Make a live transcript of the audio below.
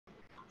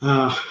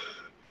Uh,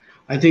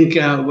 I think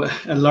a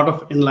lot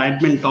of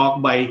enlightenment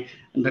talk by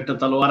Dr.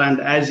 Talwar,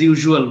 and as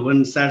usual,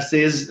 when Sir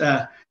says,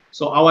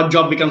 so our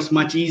job becomes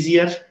much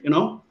easier,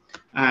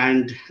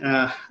 and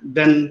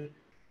then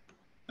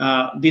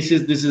this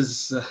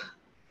is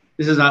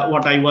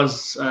what I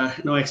was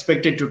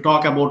expected to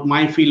talk about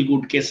my feel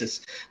good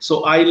cases.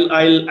 So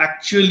I'll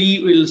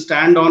actually will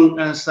stand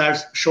on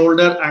Sir's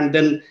shoulder, and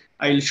then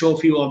I'll show a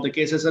few of the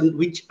cases, and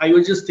which I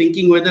was just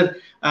thinking whether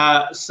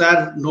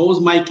Sir knows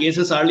my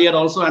cases earlier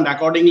also, and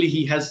accordingly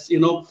he has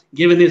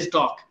given his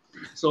talk.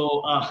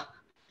 So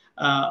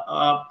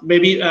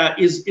maybe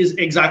is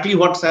exactly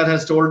what Sir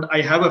has told.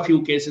 I have a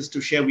few cases to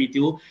share with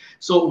you.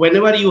 So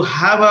whenever you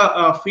have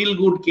a feel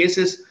good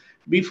cases,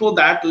 before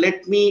that,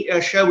 let me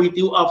share with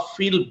you a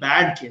feel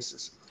bad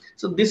cases.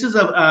 So this is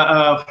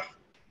a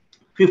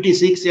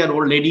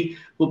 56-year-old lady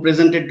who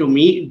presented to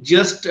me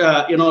just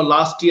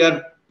last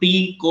year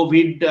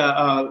pre-COVID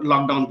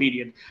lockdown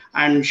period,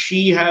 and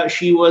she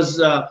was.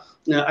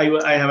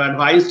 I have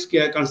advised,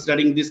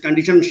 considering this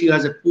condition, she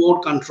has a poor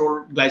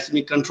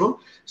glycemic control.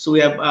 So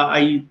we have.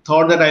 I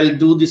thought that I'll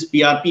do this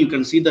PRP. You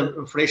can see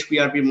the fresh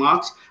PRP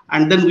marks,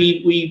 and then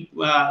we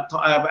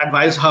have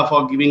advised her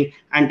for giving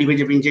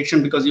anti-VEGF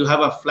injection because you have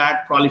a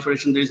flat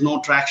proliferation. There is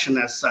no traction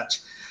as such.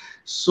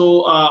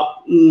 So,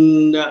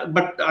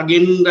 but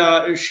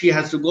again, she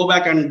has to go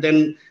back, and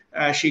then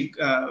she,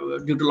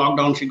 due to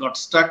lockdown, she got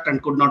stuck and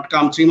could not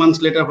come. 3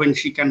 months later, when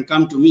she can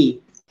come to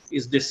me,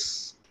 is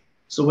this.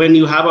 So when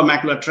you have a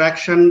macular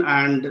traction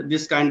and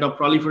this kind of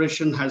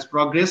proliferation has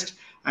progressed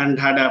and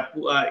had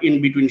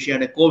in between she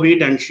had a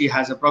COVID and she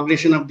has a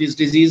progression of this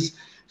disease.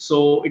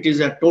 So it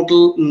is a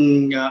total,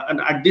 and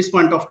at this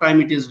point of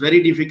time, it is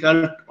very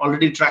difficult.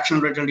 Already traction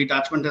retinal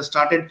detachment has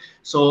started.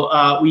 So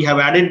we have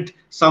added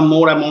some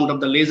more amount of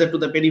the laser to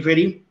the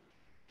periphery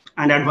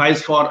and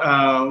advised for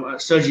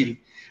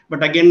surgery.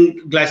 But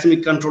again,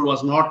 glycemic control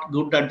was not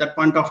good at that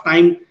point of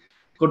time.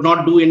 Could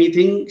not do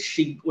anything.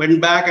 She went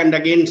back and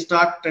again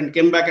stuck and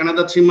came back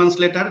another 3 months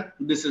later.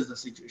 This is the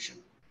situation.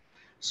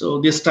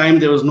 So this time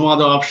there was no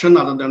other option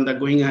other than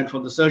going ahead for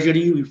the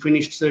surgery. We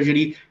finished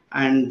surgery,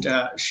 and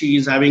she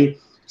is having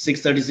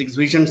 636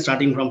 vision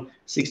starting from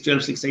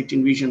 612,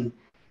 618 vision.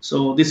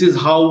 So this is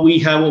how we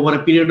have over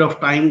a period of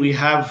time. We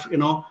have,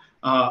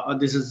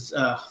 this is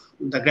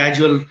the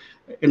gradual,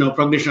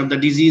 progression of the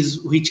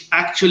disease, which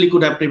actually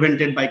could have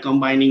prevented by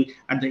combining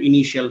at the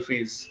initial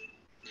phase.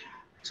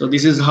 So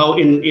this is how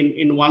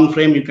in one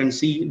frame you can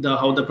see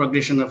how the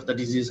progression of the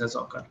disease has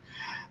occurred.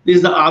 This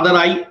is the other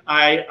eye.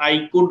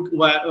 I could,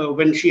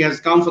 when she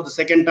has come for the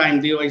second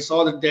time, I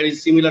saw that there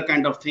is similar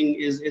kind of thing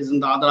is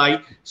in the other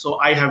eye. So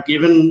I have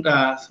given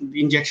the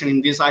injection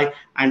in this eye,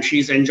 and she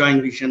is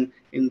enjoying vision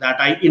in that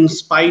eye, in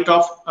spite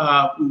of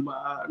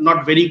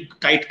not very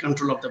tight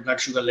control of the blood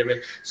sugar level.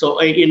 So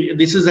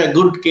this is a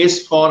good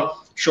case for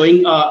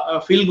showing a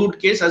feel good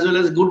case, as well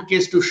as good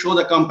case to show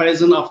the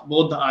comparison of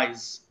both the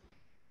eyes.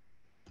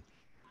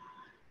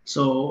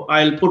 So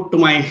I'll put to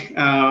my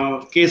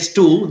case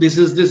 2. This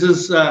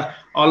is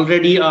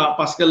already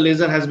Pascal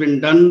laser has been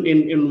done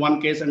in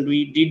one case, and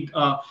we did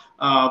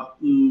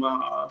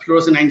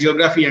fluorescent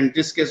angiography, and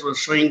this case was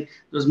showing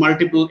those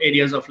multiple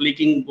areas of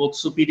leaking, both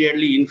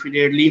superiorly,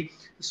 inferiorly.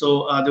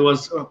 So there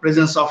was a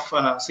presence of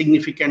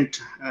significant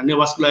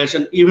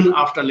neovascularization even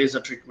after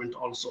laser treatment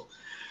also.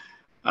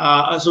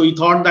 So we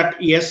thought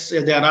that yes,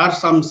 there are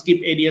some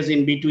skip areas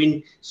in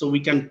between, so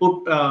we can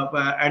put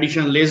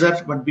additional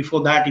laser. But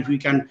before that, if we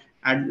can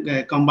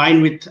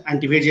combine with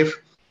anti-VEGF,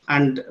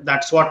 and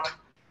that's what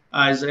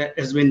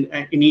has been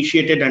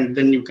initiated. And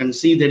then you can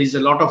see there is a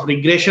lot of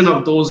regression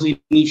of those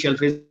initial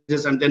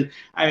phases, and then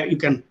you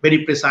can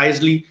very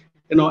precisely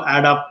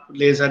add up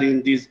laser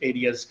in these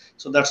areas.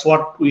 So that's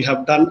what we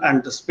have done,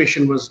 and this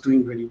patient was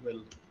doing very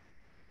well.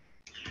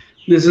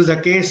 This is a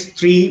case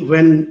 3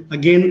 when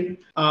again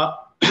a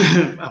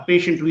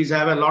patient who is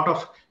have a lot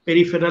of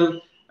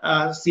peripheral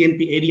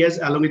CNP areas,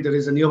 along with there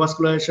is a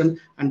neovascularization,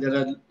 and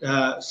there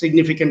are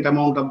significant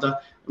amount of the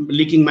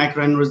leaking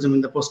microaneurysm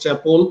in the posterior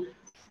pole.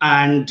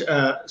 And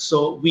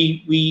so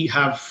we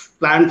have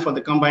planned for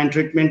the combined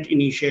treatment,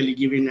 initially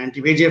given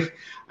anti-VEGF,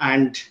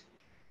 and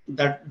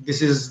that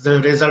this is the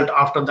result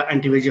after the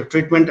anti-VEGF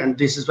treatment, and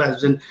this is what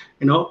has been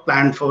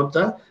planned for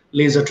the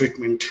laser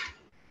treatment.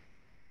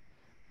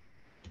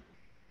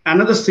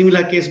 Another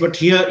similar case, but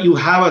here you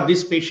have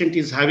this patient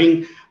is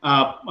having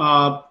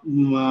PDR.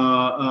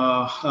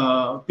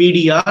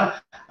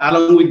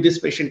 Along with this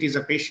patient is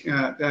a patient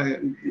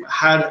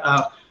had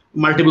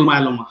multiple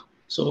myeloma.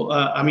 So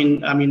I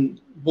mean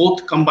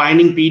both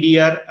combining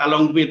PDR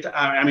along with the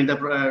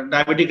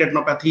diabetic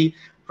retinopathy,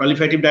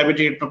 proliferative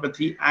diabetic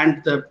retinopathy,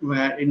 and the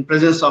in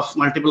presence of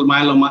multiple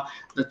myeloma,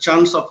 the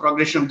chance of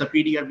progression of the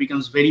PDR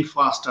becomes very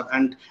faster.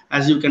 And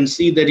as you can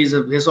see, there is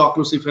a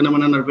vaso-occlusive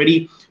phenomenon, are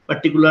very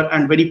particular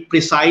and very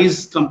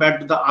precise compared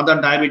to the other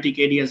diabetic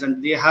areas,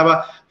 and they have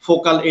a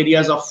focal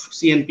areas of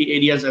CNP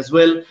areas as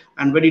well,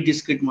 and very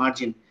discrete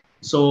margin.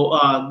 So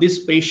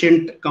this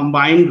patient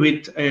combined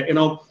with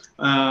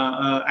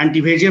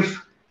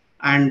anti-VEGF,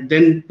 and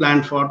then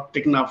planned for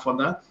taken up for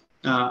the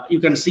you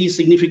can see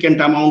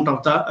significant amount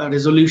of the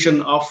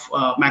resolution of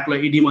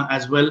macular edema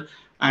as well.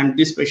 And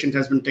this patient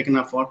has been taken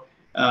up for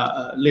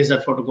laser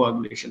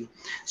photocoagulation.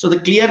 So the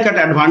clear-cut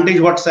advantage,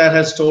 what sir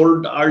has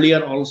told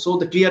earlier also,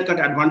 the clear-cut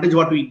advantage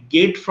what we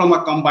get from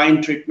a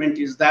combined treatment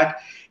is that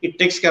it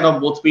takes care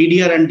of both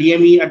PDR and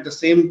DME at the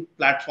same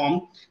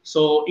platform.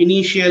 So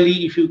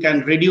initially, if you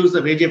can reduce the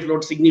VEGF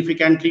load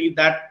significantly,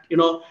 that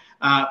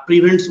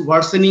prevents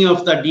worsening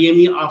of the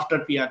DME after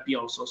PRP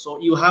also. So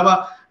you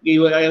have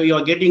you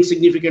are getting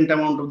significant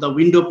amount of the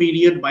window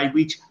period by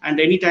which, and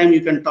anytime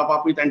you can top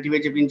up with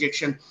anti-VEGF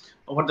injection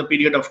over the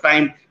period of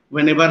time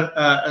whenever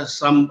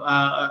some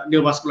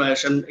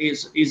neovascularization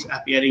is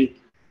appearing.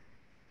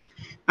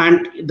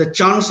 And the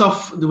chance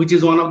of, which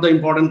is one of the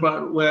important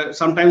part, where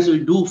sometimes we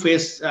do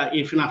face,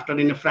 even after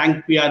in a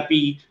frank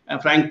PRP,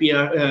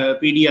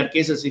 PDR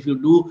cases, if you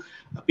do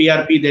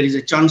PRP, there is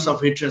a chance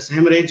of vitreous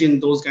hemorrhage in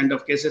those kind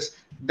of cases.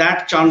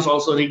 That chance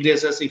also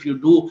regresses if you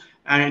do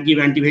give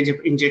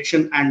anti-VEGF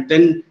injection and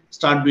then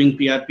start doing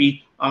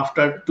PRP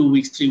after 2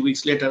 weeks, 3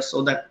 weeks later,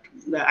 so that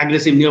the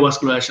aggressive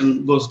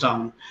neovascularization goes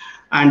down.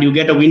 And you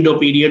get a window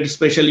period,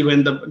 especially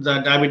when the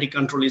diabetic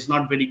control is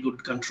not very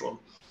good control.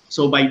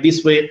 So by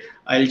this way,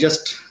 I'll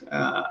just,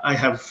 I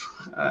have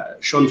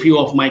shown few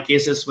of my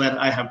cases where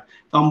I have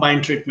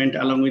combined treatment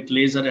along with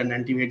laser and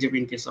anti-VEGF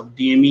in case of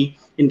DME,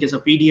 in case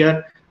of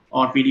PDR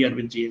or PDR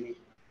with GME.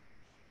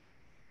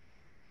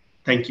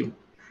 Thank you.